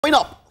Growing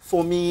up,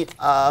 for me,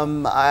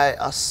 I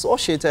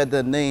associated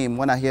the name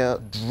when I hear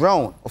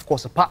drone. Of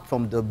course, apart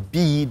from the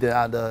bee,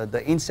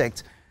 the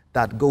insect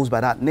that goes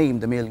by that name,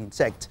 the male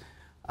insect,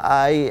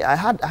 I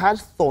had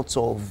thoughts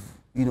of,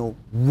 you know,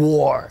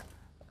 war.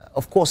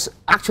 Of course,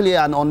 actually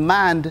an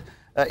unmanned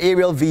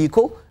aerial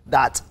vehicle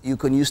that you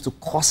can use to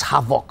cause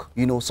havoc,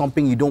 you know,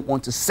 something you don't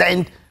want to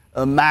send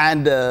a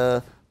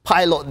manned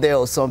pilot there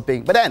or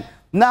something. But then,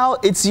 now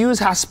its use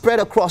has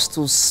spread across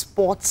to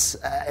sports,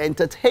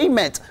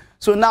 entertainment.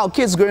 So now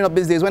kids growing up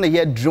these days, when they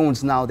hear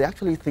drones now, they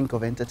actually think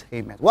of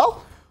entertainment.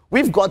 Well,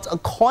 we've got a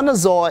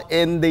connoisseur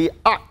in the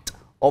art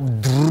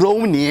of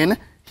droning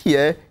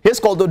here.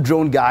 He's called the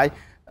Drone Guy.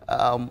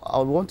 I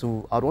would want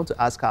to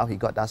ask how he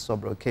got that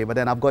sobriquet, but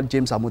then I've got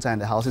James Amuta in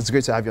the house. It's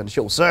great to have you on the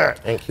show, sir.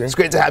 Thank you. It's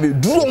great to have you.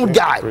 Drone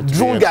Guy.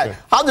 Drone Guy.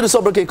 How did the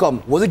sobriquet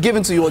come? Was it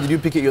given to you or did you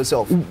pick it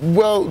yourself?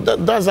 Well,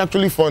 that's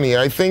actually funny.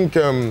 I think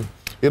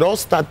it all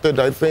started,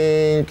 I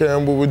think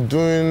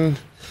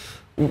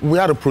we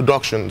had a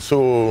production.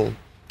 So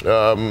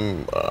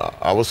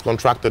I was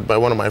contracted by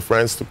one of my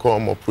friends to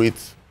come operate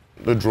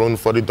the drone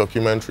for the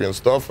documentary and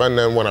stuff. And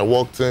then when I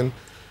walked in,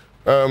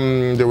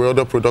 there were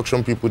other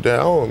production people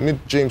there. Oh,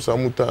 meet James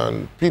Amuta,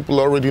 and people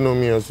already know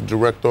me as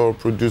director,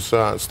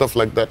 producer, stuff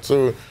like that.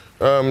 So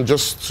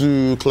just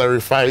to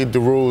clarify the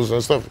roles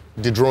and stuff,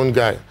 the Drone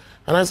Guy.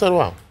 And I said,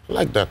 wow, I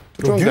like that.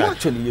 The Drone Guy.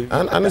 Actually,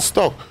 and it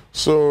stuck.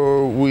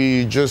 So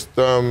we just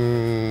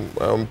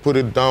put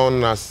it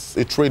down as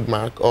a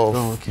trademark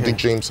of the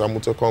James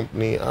Amuta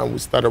company, and we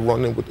started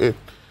running with it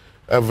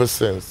ever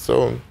since.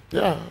 So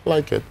yeah, I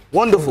like it.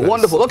 Wonderful,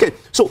 wonderful. Okay,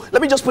 so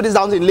let me just put this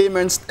down in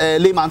layman's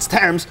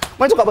terms.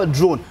 When you talk about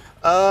drone,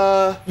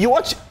 you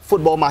watch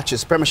football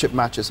matches, Premiership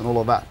matches, and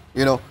all of that.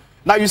 You know,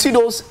 now you see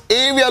those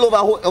aerial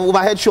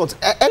overhead shots.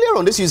 Earlier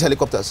on, this used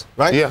helicopters,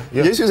 right? Yeah,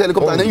 yeah. This used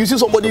helicopters, and then you see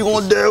somebody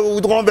on there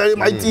with one very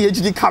mighty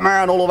HD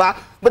camera and all of that.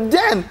 But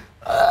then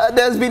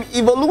there's been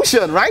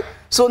evolution, right?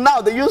 So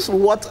now they use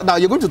what? Now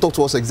you're going to talk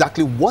to us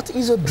exactly what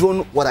is a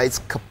drone, what are its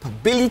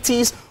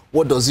capabilities,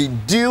 what does it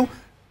do,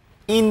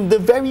 in the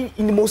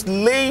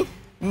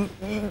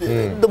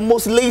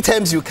most lay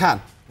terms you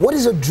can. What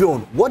is a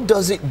drone? What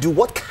does it do?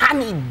 What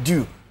can it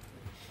do?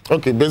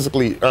 Okay,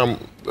 basically,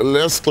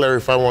 let's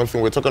clarify one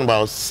thing. We're talking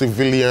about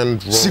civilian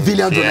drones.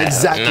 Civilian drone,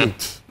 exactly.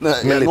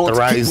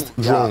 Militarized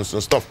drones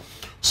and stuff.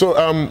 So,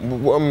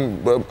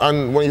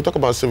 and when you talk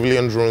about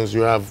civilian drones,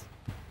 you have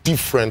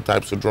different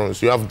types of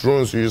drones. You have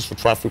drones you use for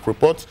traffic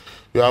reports.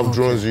 You have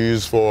drones you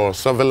use for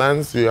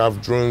surveillance. You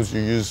have drones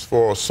you use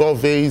for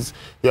surveys.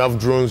 You have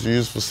drones you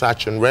use for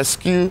search and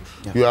rescue.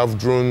 You have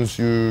drones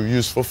you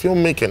use for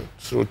filmmaking.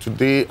 So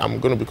today I'm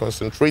going to be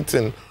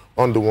concentrating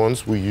on the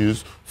ones we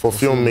use for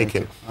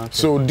filmmaking.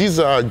 So these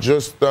are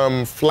just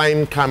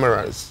flying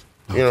cameras,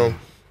 you know,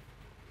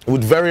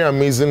 with very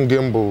amazing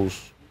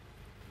gimbals,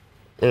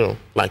 you know,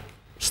 like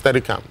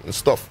Steadicam and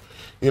stuff,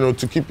 you know,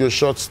 to keep your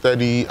shot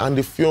steady, and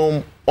they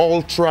film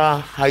ultra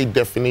high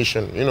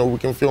definition. You know, we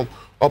can film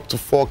up to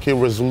 4K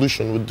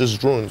resolution with these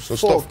drones and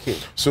stuff.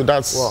 So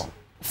that's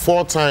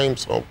 4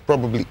 times or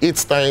probably 8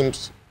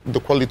 times the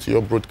quality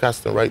of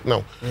broadcasting right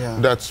now.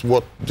 That's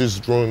what these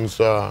drones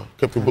are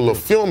capable of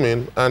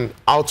filming and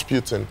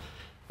outputting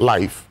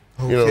live.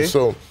 You know,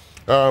 so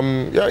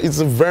yeah, it's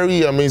a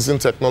very amazing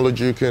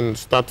technology. You can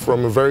start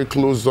from a very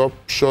close-up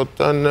shot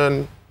and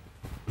then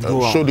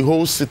show the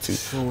whole city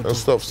and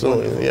stuff.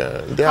 So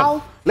yeah.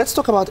 Let's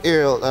talk about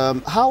aerial.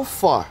 How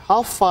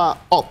far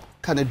up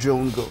can a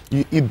drone go?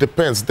 It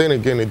depends. Then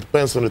again, it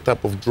depends on the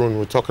type of drone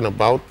we're talking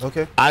about.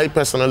 I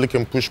personally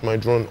can push my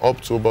drone up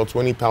to about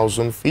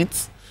 20,000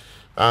 feet,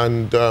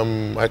 and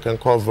I can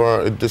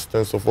cover a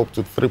distance of up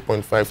to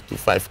 3.5 to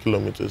 5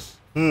 kilometers.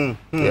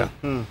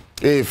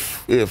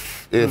 If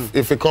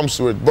it comes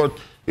to it. But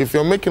if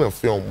you're making a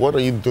film, what are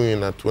you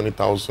doing at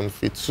 20,000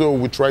 feet? So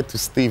we try to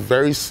stay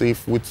very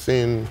safe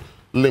within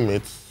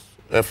limits,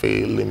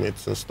 FAA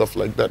limits and stuff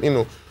like that. You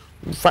know,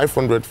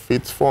 500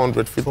 feet,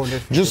 400 feet.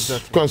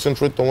 Just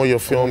concentrate on what you're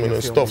filming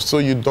and stuff, so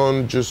you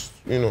don't just,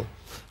 you know,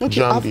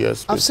 jam the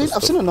airspace.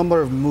 I've seen a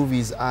number of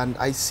movies, and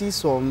I see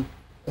some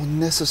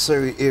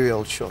unnecessary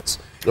aerial shots.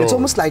 It's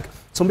almost like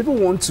some people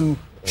want to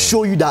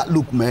show you that,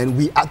 look, man,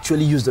 we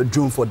actually use the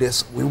drone for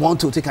this. We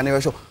want to take an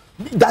aerial shot.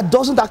 That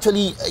doesn't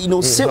actually, you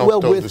know, sit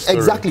well with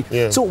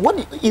So what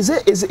is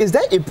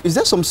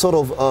there some sort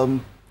of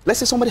let's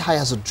say somebody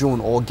hires a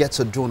drone or gets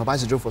a drone or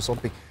buys a drone for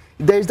something,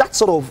 there is that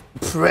sort of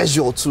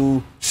pressure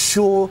to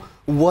show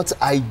what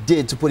I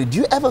did to put it. Do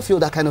you ever feel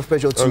that kind of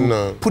pressure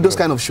to put those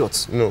kind of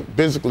shots? No.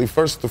 Basically,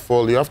 first of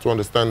all, you have to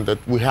understand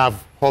that we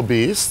have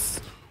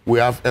hobbyists, we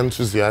have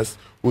enthusiasts,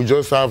 we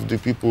just have the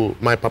people,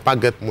 my papa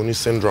get money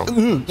syndrome.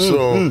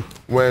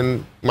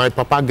 When my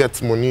papa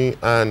gets money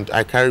and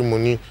I carry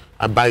money,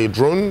 I buy a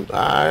drone,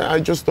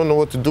 I just don't know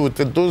what to do with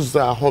it. Those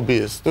are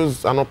hobbyists,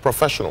 those are not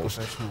professionals.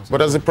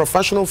 But as a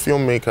professional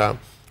filmmaker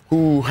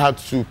who had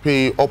to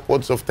pay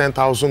upwards of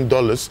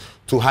 $10,000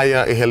 to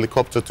hire a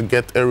helicopter to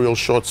get aerial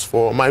shots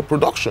for my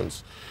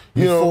productions,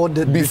 before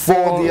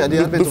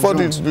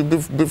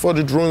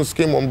the drones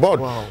came on board,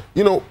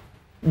 you know,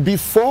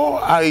 before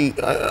I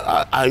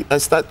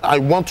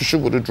want to shoot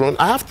with a drone,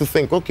 I have to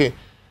think, okay,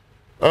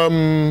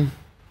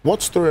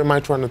 what story am I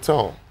trying to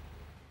tell?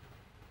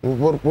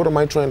 What am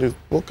I trying to,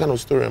 what kind of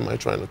story am I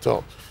trying to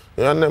tell?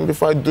 And then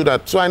before I do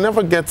that, so I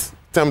never get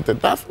tempted.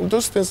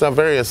 Those things are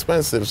very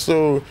expensive.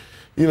 So,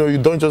 you know, you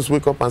don't just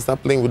wake up and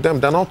start playing with them.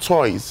 They're not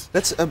toys.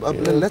 Let's talk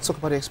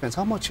about the expense.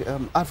 How much,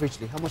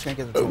 averagely, how much can you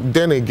get the drone?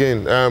 Then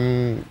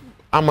again,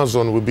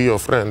 Amazon will be your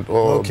friend,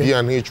 or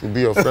B&H will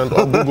be your friend,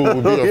 or Google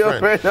will be your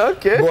friend.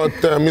 Okay. But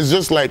it's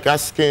just like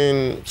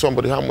asking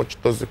somebody how much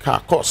does the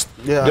car cost.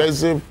 Yeah. There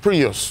is a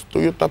Prius,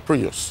 Toyota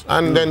Prius,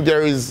 and then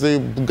there is a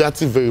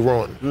Bugatti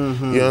Veyron.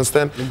 You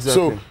understand? Exactly.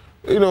 So,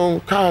 you know,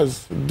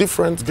 cars,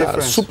 different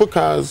cars,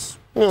 supercars.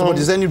 You know, so,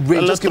 is there any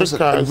range? Just give us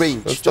a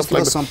range. Just give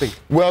us something.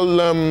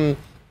 Well,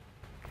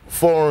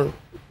 for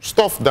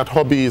stuff that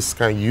hobbyists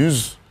can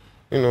use,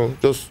 you know,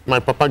 just my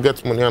papa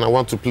gets money and I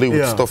want to play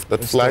with stuff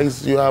that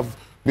flies. You have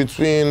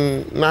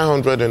between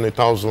 $900 and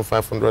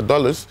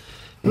 $1,500.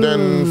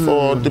 Then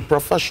for the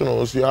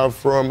professionals, you have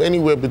from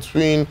anywhere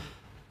between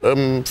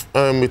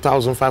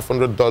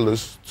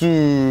 $1,500 to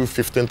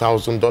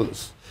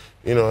 $15,000.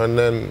 You know, and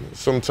then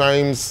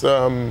sometimes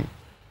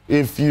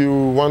if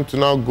you want to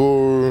now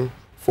go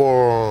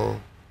for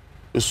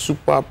a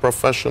super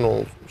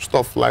professional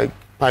stuff like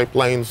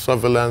pipeline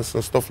surveillance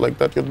and stuff like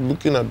that, you're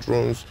looking at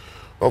drones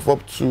of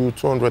up to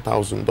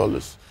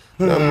 $200,000.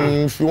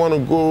 If you want to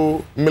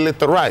go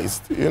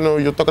militarized, you know,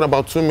 you're talking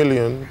about $2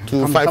 million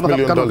to $5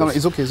 million.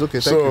 It's okay, it's okay.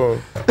 So,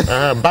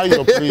 buy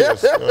your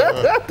Prius.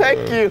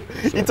 Thank you.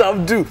 It's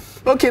due.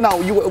 Okay,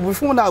 now,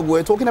 before now,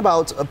 we're talking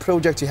about a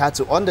project you had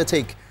to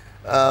undertake.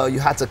 You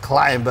had to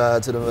climb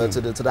to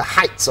the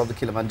heights of the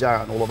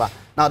Kilimanjaro and all of that.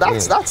 Now,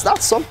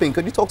 that's something.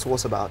 Could you talk to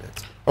us about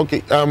it?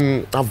 Okay,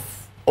 I've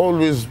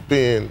always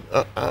been,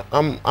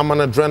 I'm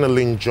an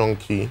adrenaline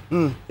junkie.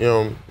 You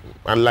know,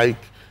 I like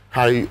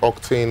high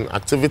octane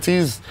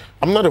activities.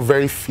 I'm not a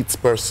very fit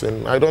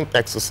person. I don't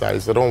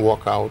exercise. I don't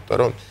work out. I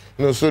don't,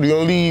 you know, so the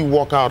only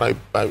workout I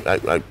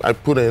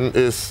put in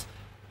is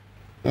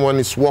when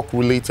it's work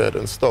related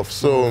and stuff.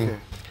 So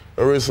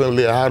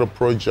recently I had a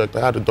project,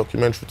 I had a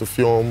documentary to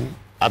film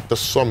at the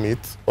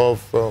summit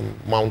of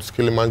Mount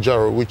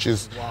Kilimanjaro, which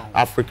is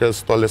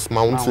Africa's tallest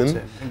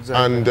mountain.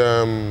 Exactly.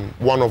 And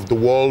one of the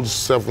world's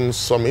 7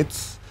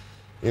 summits,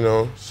 you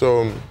know.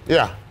 So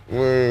yeah,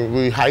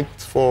 we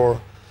hiked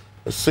for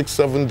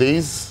 6-7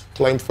 days,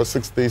 climbed for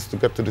 6 days to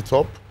get to the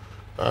top,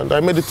 and I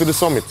made it to the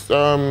summit,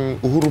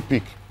 Uhuru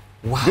Peak.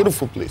 Wow.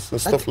 Beautiful place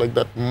and stuff like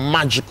that,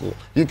 magical.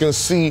 You can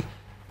see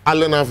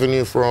Allen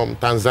Avenue from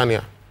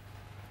Tanzania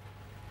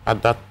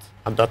at that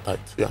height.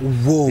 Yeah.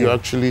 Whoa. You're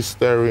actually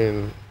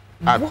staring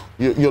at,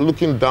 you're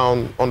looking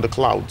down on the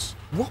clouds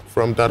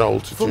from that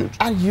altitude.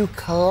 And you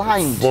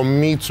climbed. For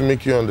me to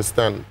make you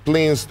understand,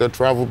 planes that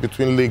travel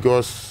between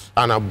Lagos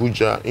and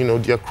Abuja, you know,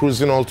 their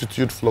cruising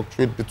altitude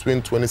fluctuate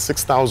between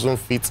 26,000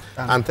 feet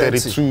and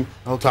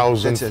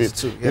 32,000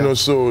 feet. Yeah. You know,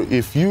 so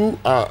if you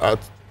are at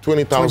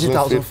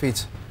 20,000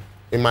 feet,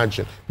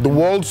 imagine. The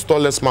world's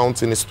tallest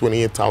mountain is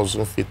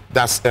 28,000 feet.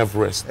 That's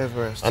Everest.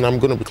 And I'm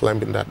going to be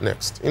climbing that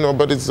next. You know,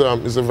 but it's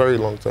a very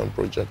long-term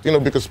project, you know,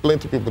 because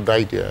plenty of people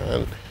died here.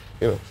 And,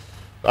 you know.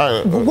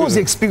 What was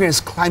the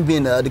experience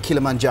climbing the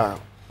Kilimanjaro?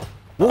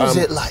 What was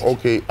it like?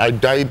 Okay, I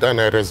died and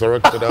I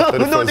resurrected after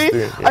the first day.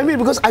 Yeah. I mean,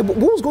 because what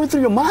was going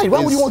through your mind?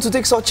 Why would you want to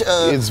take such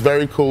It's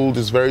very cold,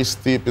 it's very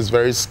steep, it's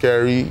very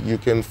scary. You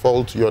can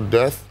fall to your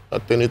death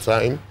at any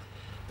time.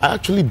 I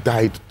actually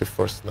died the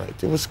first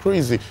night. It was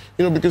crazy,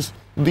 you know, because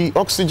the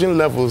oxygen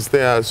levels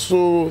there are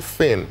so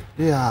thin.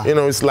 Yeah. You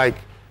know, it's like,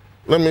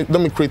 let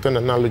me create an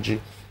analogy.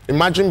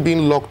 Imagine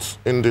being locked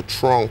in the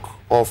trunk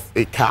of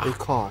a car. A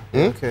car,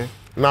 okay.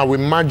 Now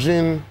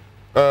imagine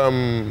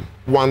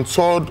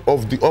 1/3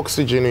 of the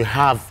oxygen you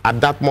have at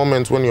that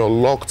moment when you're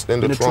locked in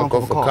the trunk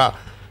of a car.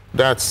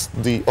 That's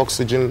the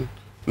oxygen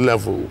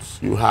levels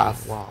you have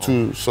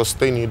to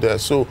sustain you there.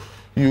 So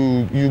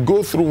you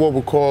go through what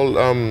we call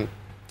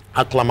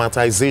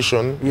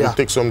acclimatization. You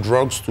take some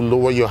drugs to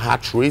lower your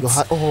heart rate.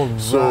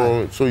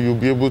 So you'll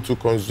be able to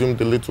consume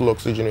the little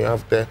oxygen you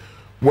have there.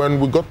 When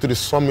we got to the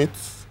summit,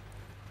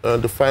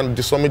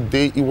 the summit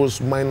day, it was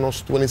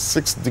minus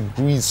 26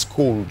 degrees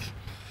cold.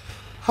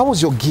 How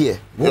was your gear?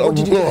 What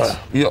did you get?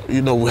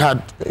 You know, we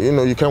had, you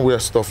know, you can't wear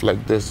stuff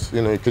like this.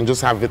 You know, you can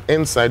just have it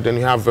inside. Then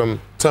you have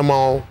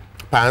thermal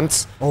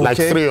pants, like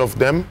 3 of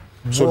them.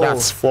 So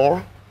that's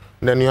 4.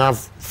 Then you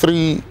have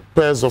 3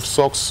 pairs of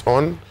socks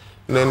on.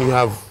 And then you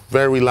have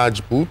very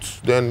large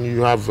boots. Then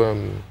you have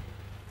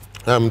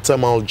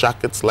thermal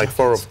jackets, like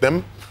 4 of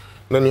them.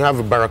 And then you have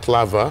a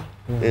balaclava,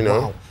 you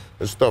know,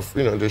 and stuff.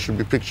 You know, there should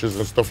be pictures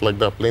and stuff like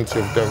that. Plenty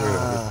of them.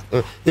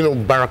 You know,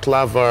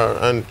 balaclava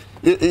and.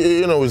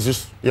 You know, it's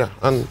just,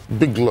 and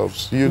big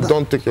gloves. You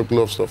don't take your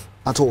gloves off.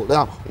 At all.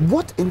 Now,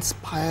 what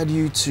inspired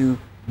you to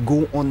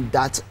go on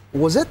that?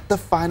 Was it the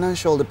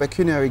financial, the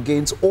pecuniary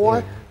gains,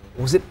 or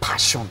was it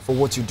passion for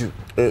what you do?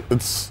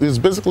 It's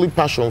basically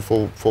passion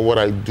for what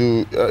I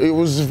do. It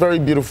was a very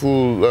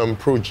beautiful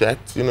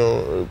project, you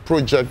know, a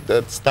project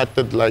that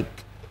started like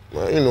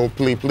you know,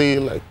 play,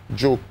 like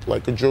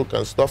a joke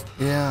and stuff.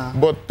 Yeah.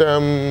 But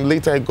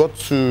later I got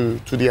to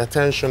the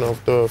attention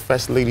of the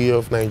First Lady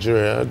of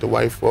Nigeria, the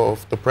wife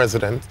of the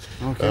president,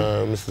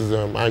 Mrs.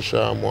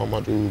 Aisha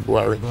Muhammadu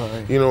Buhari.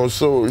 You know,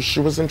 so she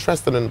was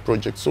interested in the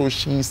project. So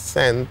she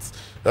sent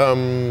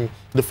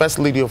the First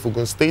Lady of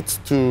Ogun State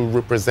to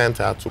represent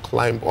her, to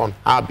climb on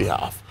her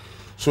behalf.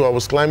 So I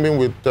was climbing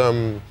with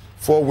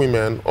 4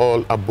 women,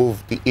 all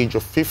above the age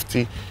of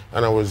 50,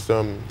 and I was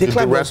the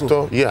director.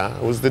 Also? Yeah,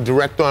 I was the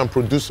director and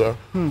producer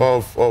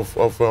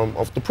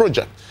of the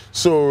project.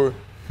 So,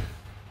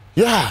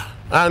 yeah,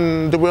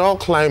 and they were all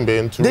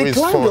climbing to raise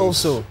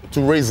funds,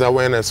 to raise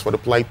awareness for the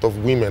plight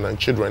of women and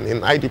children in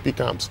IDP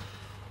camps.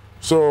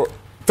 So,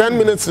 10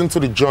 minutes into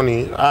the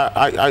journey,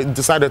 I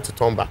decided to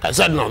turn back. I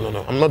said,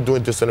 no, I'm not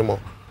doing this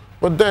anymore.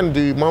 But then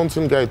the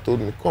mountain guy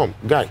told me, come,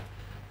 guy,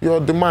 you're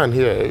the man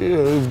here.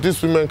 If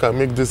these women can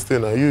make this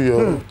thing and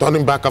you're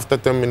turning back after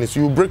 10 minutes,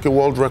 you break a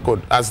world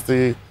record as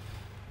the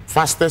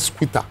fastest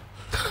quitter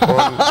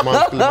on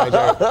Mount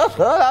Kilimanjaro. That's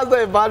not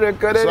a bad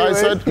record anyway. So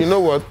I said, you know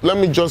what, let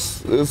me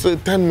just say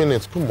 10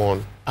 minutes, come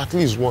on, at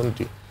least one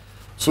day.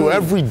 So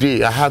every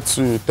day I had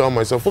to tell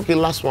myself, okay,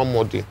 last one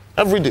more day.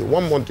 Every day,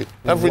 one more day.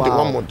 Every day,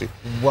 one more day.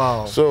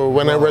 Wow. So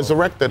when I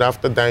resurrected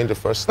after dying the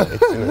first night,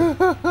 you know,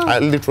 I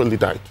literally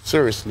died.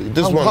 Seriously.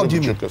 This one was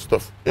joke and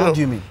stuff. How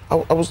do you mean?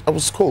 I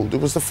was cold. It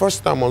was the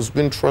first time I was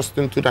being thrust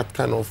into that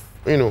kind of,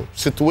 you know,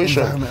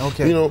 situation.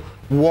 You know,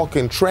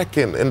 walking,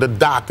 trekking in the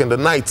dark, in the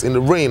night, in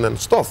the rain and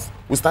stuff.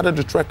 We started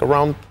the trek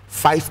around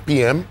 5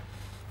 p.m.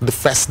 the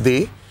first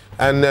day.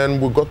 And then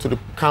we got to the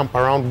camp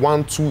around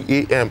 1, 2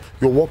 a.m.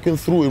 You're walking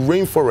through a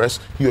rainforest,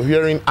 you're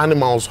hearing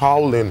animals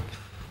howling,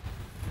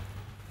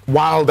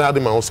 wild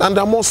animals, and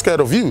they're more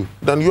scared of you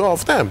than you are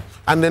of them.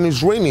 And then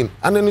it's raining,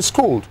 and then it's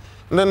cold.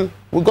 And then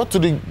we got to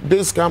the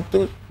base camp,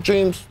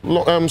 James,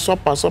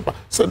 supper.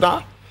 Said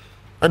that,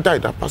 I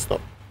died, I passed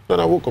out.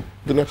 Then I woke up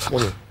the next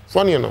morning.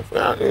 Funny enough,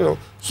 yeah, you know.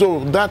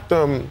 So that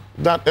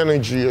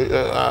energy,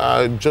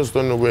 I just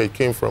don't know where it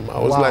came from. I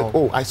was like,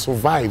 oh, I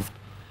survived.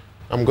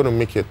 I'm gonna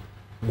make it.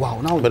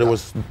 Wow, now but it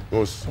was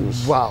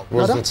wow.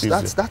 Now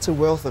that's a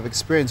wealth of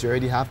experience you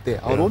already have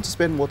there. I would want to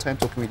spend more time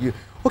talking with you.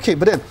 Okay,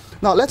 but then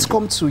now let's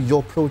come to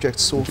your project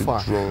so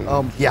far.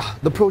 Yeah,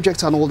 the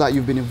project and all that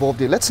you've been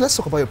involved in. Let's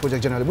talk about your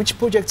project generally. Which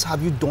projects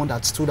have you done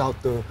that stood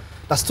out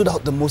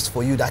the most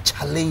for you, that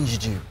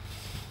challenged you?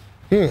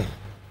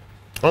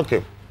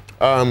 Okay,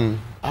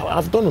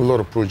 I've done a lot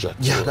of projects.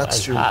 Yeah,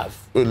 that's true. I have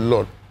a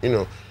lot. You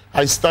know,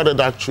 I started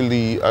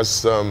actually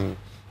as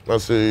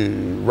a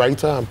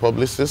writer and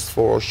publicist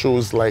for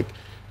shows like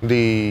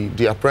The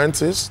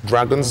Apprentice,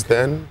 Dragon's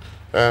Den.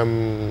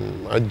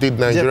 I did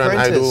Nigerian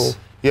Idol.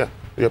 Yeah,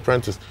 The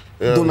Apprentice.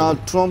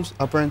 Donald Trump's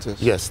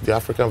Apprentice? Yes, the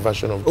African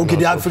version of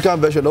Donald African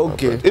version,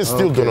 okay. It's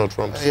still Donald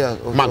Trump's. Yeah,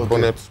 Mark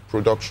Bonnett's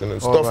production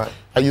and stuff. Right.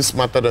 I used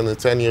Smarter Than a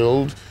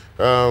 10-Year-Old.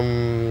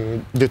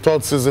 The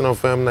 3rd season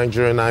of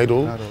Nigerian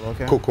Idol,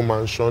 Coco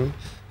Mansion.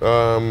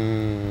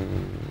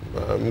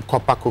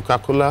 Copa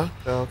Coca-Cola,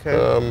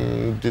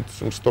 did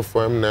some stuff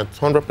for Mnet,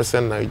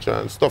 100% Niger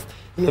and stuff.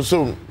 You know,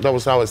 so that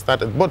was how I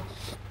started. But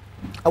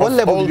at what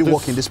level did you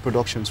work in these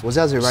productions? Was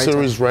that as a writer?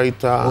 Series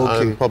writer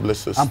and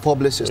publicist. And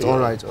publicist, all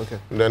right, okay.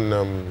 Then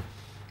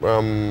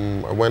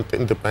I went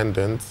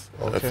independent,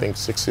 I think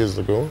 6 years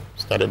ago,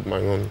 started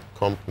my own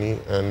company,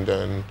 and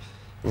then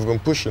we've been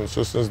pushing.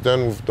 So since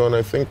then we've done,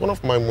 I think, one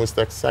of my most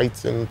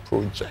exciting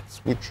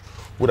projects, which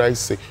would I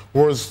say,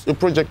 was a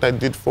project I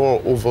did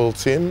for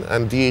Ovaltine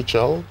and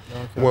DHL,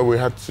 where we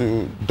had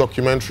to,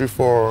 documentary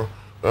for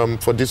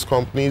these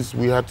companies,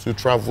 we had to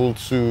travel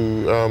to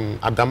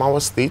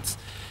Adamawa State,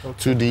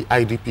 to the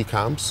IDP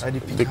camps,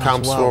 the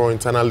camps for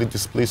internally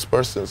displaced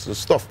persons and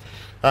stuff.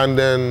 And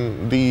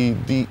then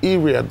the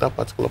area at that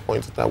particular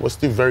point in time was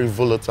still very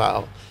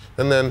volatile.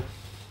 And then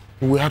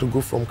we had to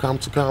go from camp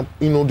to camp,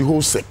 you know, the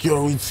whole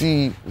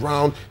security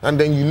round, and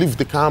then you leave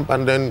the camp,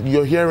 and then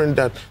you're hearing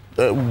that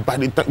by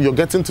the time you're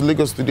getting to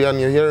Lagos today, and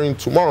you're hearing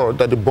tomorrow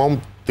that they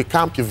bombed the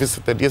camp you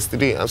visited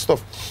yesterday and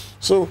stuff.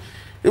 So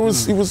it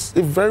was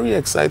a very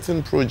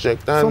exciting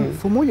project. And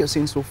from what you're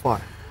saying so far,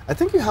 I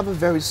think you have a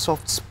very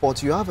soft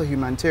spot. You have a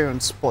humanitarian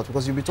spot,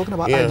 because you'll be talking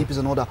about IDPs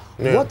and all that.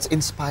 What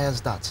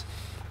inspires that?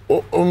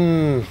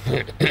 I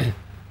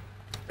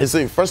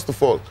say, first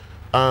of all,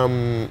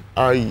 I'm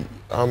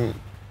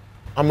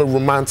a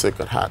romantic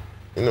at heart.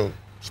 You know,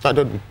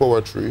 started with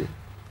poetry.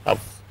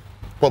 I've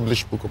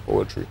published book of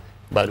poetry,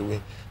 by the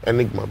way,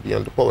 Enigma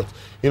Beyond the Poet.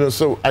 You know,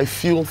 so I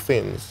feel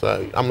things.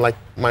 I'm like,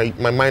 my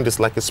mind is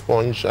like a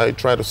sponge. I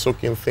try to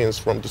soak in things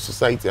from the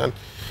society, and,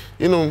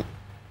 you know,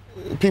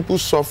 people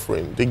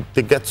suffering,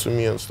 they get to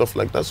me and stuff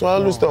like that. So I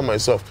always tell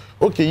myself,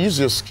 okay, use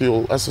your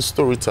skill as a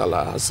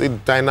storyteller, as a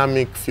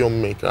dynamic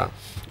filmmaker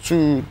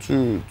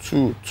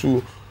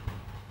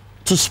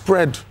to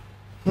spread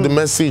the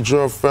message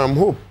of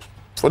hope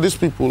for these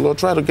people, or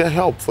try to get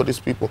help for these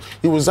people.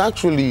 It was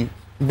actually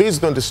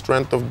based on the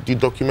strength of the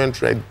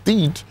documentary I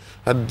did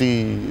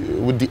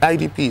with the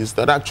IDPs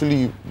that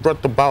actually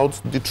brought about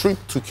the trip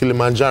to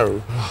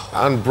Kilimanjaro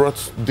and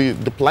brought the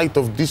plight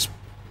of these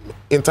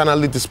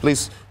internally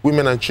displaced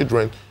women and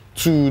children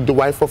to the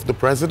wife of the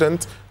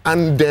president,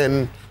 and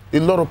then a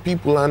lot of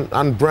people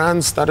and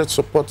brands started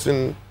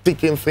supporting,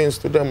 taking things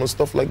to them and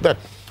stuff like that.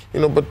 You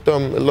know, but a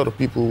lot of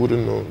people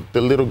wouldn't know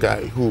the little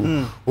guy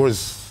who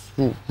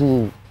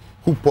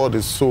who poured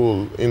his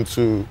soul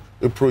into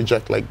a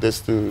project like this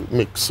to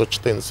make such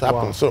things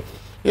happen. Wow. So,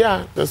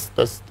 yeah,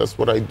 that's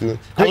what I do.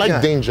 I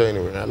like danger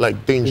anyway. I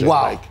like danger.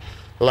 Wow.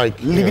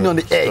 Like living on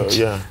the edge.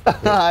 Yeah.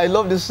 I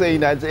love this saying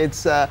that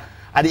it's at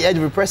the edge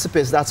of a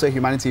precipice. That's where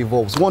humanity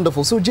evolves.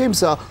 Wonderful. So,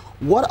 James,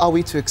 what are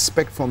we to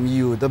expect from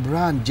you, the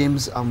brand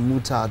James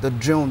Amuta, the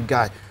drone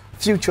guy,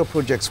 future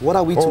projects? What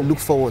are we to look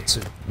forward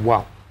to?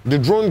 Wow. The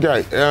drone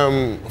guy,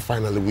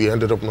 finally we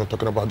ended up not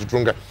talking about the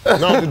drone guy.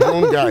 Now the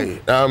drone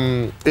guy,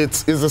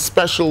 it's a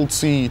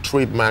specialty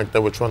trademark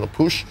that we're trying to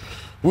push.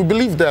 We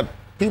believe that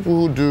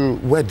people who do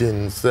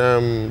weddings,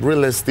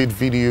 real estate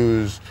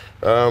videos,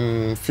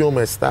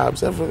 film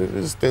stabs,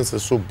 these things are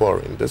so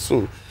boring. They're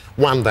so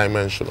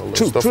one-dimensional and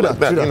stuff like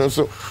that. You know,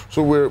 so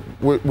we're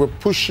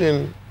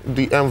pushing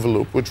the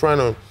envelope. We're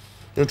trying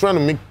to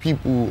make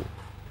people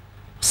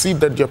see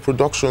that their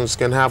productions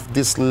can have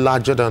this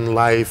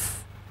larger-than-life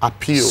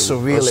appeal,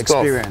 surreal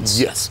experience.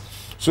 Yes.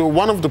 So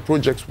one of the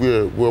projects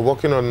we're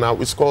working on now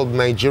is called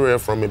Nigeria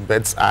from a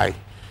Bird's Eye.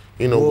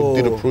 You know,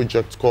 we did a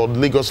project called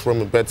Lagos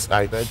from a Bird's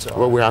Eye,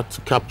 where we had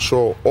to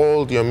capture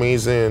all the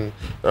amazing,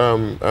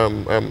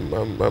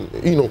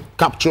 you know,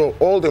 capture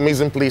all the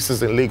amazing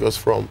places in Lagos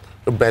from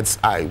a bird's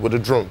eye with a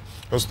drone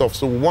and stuff.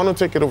 So we want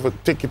to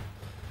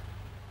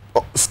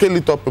scale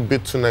it up a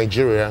bit to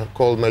Nigeria,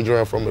 called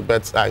Nigeria from a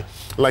Bird's Eye,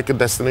 like a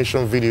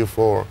destination video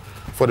for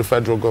the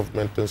federal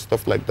government and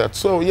stuff like that.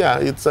 So yeah,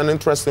 it's an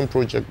interesting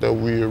project that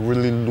we're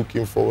really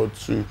looking forward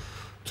to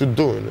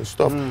doing and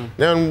stuff.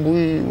 And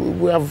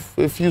we have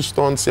a few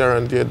stunts here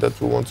and there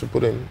that we want to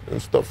put in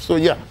and stuff. So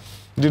yeah,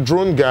 the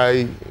drone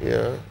guy,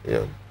 yeah.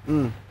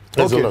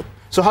 There's a lot.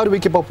 So how do we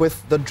keep up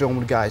with the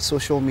drone guy,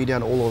 social media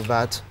and all of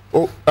that?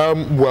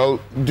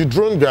 Well, the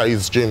drone guy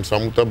is James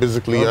Amuta,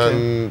 basically,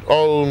 and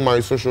all my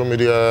social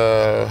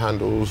media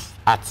handles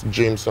at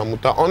James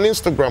Amuta. On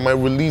Instagram, I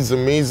release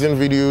amazing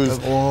videos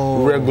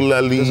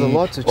regularly. There's a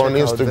lot to check on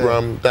Instagram,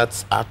 out there.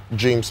 that's at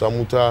James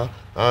Amuta.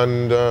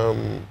 And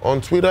on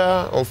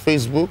Twitter, on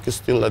Facebook, it's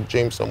still at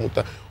James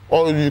Amuta.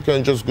 Or you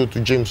can just go to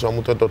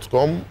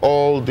jamesamuta.com.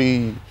 All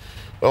the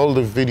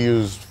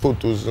videos,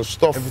 photos, and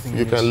stuff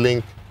you can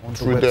link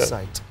through the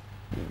website.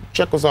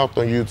 Check us out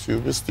on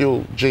YouTube. It's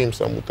still James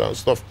Amuta and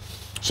stuff.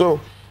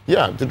 So,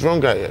 yeah, the drone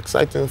guy,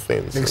 exciting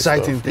things.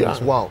 Exciting things.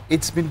 Yeah. Wow.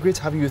 It's been great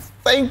having you.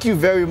 Thank you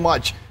very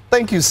much.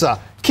 Thank you, sir.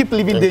 Keep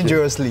living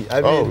dangerously.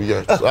 I mean,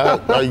 yes.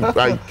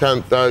 I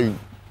can't.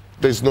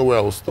 There's nowhere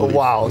else to live.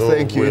 Wow,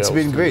 thank you. It's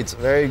been great.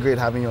 Very great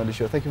having you on the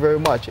show. Thank you very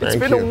much. It's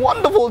been a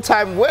wonderful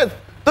time with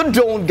the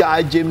drone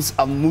guy, James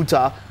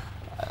Amuta.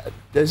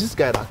 There's this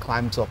guy that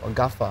climbs up, a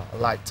gaffer, a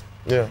light.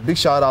 Yeah. Big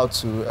shout out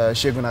to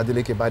Shegun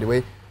Adeleke, by the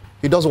way.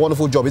 He does a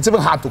wonderful job. It's even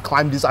hard to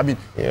climb this. I mean,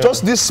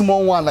 just this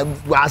small one, like,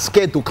 we are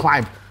scared to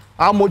climb.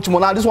 How much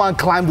more? Now, this one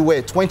climbed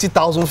where?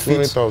 20,000 feet?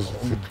 20,000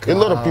 feet. A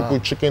lot of people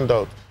chickened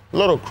out. A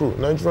lot of crew,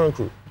 Nigerian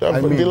crew.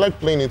 They like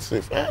playing it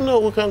safe. No,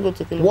 we can't go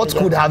to Kilimanjaro. What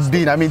could have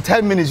been? I mean,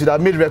 10 minutes you'd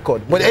have made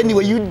record. But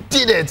anyway, you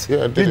did it.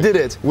 Yeah, you did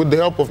it. With the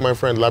help of my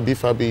friend, Labi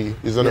Fabi.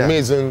 He's an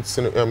amazing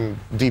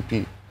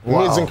DP.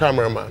 Amazing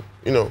cameraman,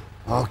 you know.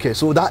 Okay,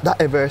 so that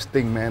Everest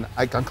thing, man,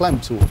 I can climb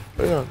too.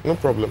 Yeah, no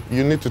problem.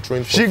 You need to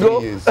train for 3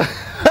 years.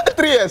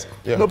 3 years?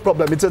 Yeah. No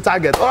problem. It's a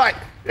target. All right.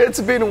 It's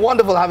been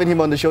wonderful having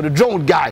him on the show, the drone guy.